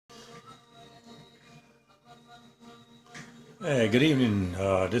Hey, good evening.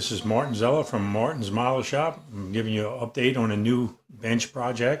 This is Martin Zeller from Martin's Model Shop. I'm giving you an update on a new bench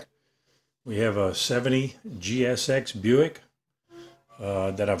project. We have a 70 GSX Buick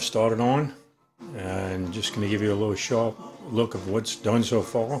that I've started on, and just going to give you a little sharp look of what's done so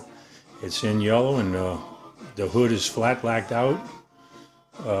far. It's in yellow, and the hood is flat blacked out.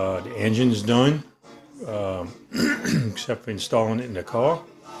 The engine's done, except for installing it in the car,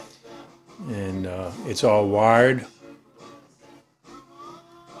 and it's all wired.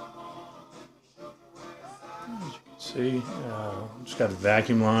 See, it's got a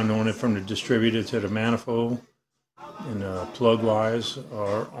vacuum line on it from the distributor to the manifold, and plug wires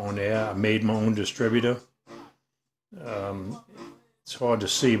are on there. I made my own distributor. It's hard to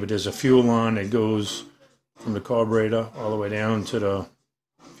see, but there's a fuel line that goes from the carburetor all the way down to the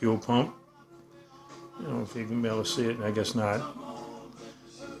fuel pump. I don't know if you can be able to see it, I guess not.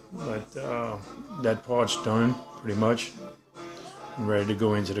 But that part's done pretty much. I'm ready to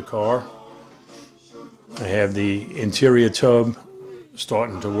go into the car. I have the interior tub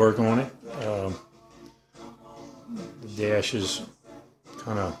starting to work on it. The dash is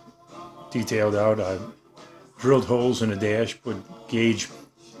kind of detailed out. I drilled holes in the dash, put gauge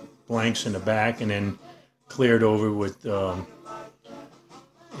blanks in the back, and then cleared over with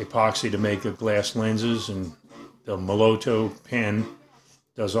epoxy to make the glass lenses. And the Moloto pen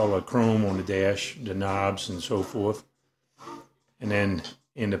does all the chrome on the dash, the knobs, and so forth. And then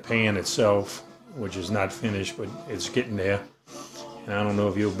in the pan itself, which is not finished, but it's getting there. And I don't know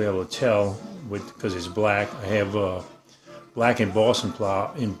if you'll be able to tell because it's black. I have black embossing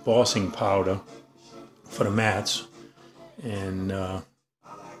powder for the mats, and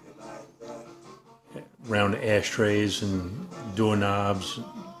around the ashtrays and doorknobs,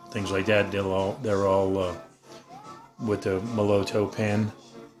 things like that. They're all with the Moloto pen.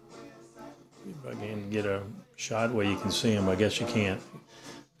 If I can get a shot where you can see them, I guess you can't.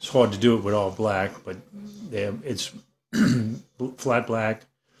 It's hard to do it with all black, but it's flat black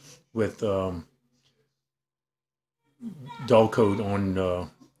with dull coat on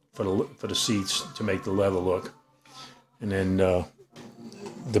for the seats to make the leather look. And then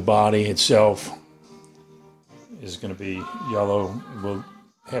the body itself is going to be yellow. We'll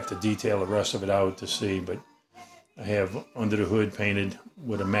have to detail the rest of it out to see, but I have under the hood painted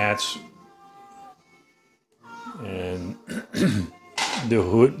with the mats, and the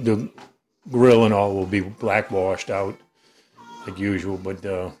hood, the grill and all will be black washed out like usual, but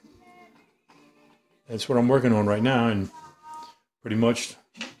that's what I'm working on right now, and pretty much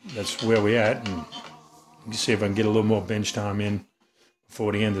that's where we're at. And you can see if I can get a little more bench time in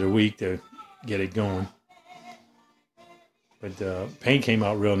before the end of the week to get it going. But paint came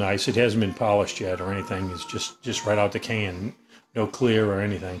out real nice. It hasn't been polished yet or anything. It's just right out the can, no clear or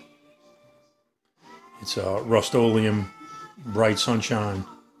anything. It's a Rust-Oleum bright sunshine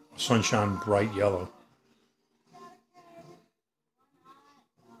bright yellow.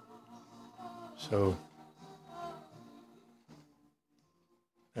 So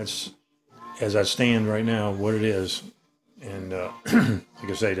that's, as I stand right now, what it is. And like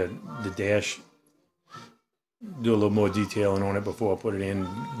I say, the dash, do a little more detailing on it before I put it in,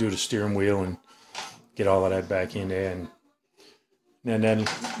 do the steering wheel and get all of that back in there. And then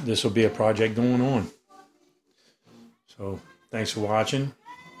this will be a project going on. So thanks for watching.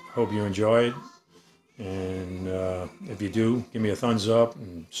 Hope you enjoy it. And if you do, give me a thumbs up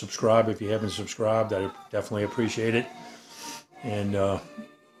and subscribe if you haven't subscribed. I definitely appreciate it. And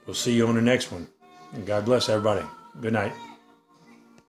we'll see you on the next one. And God bless everybody. Good night.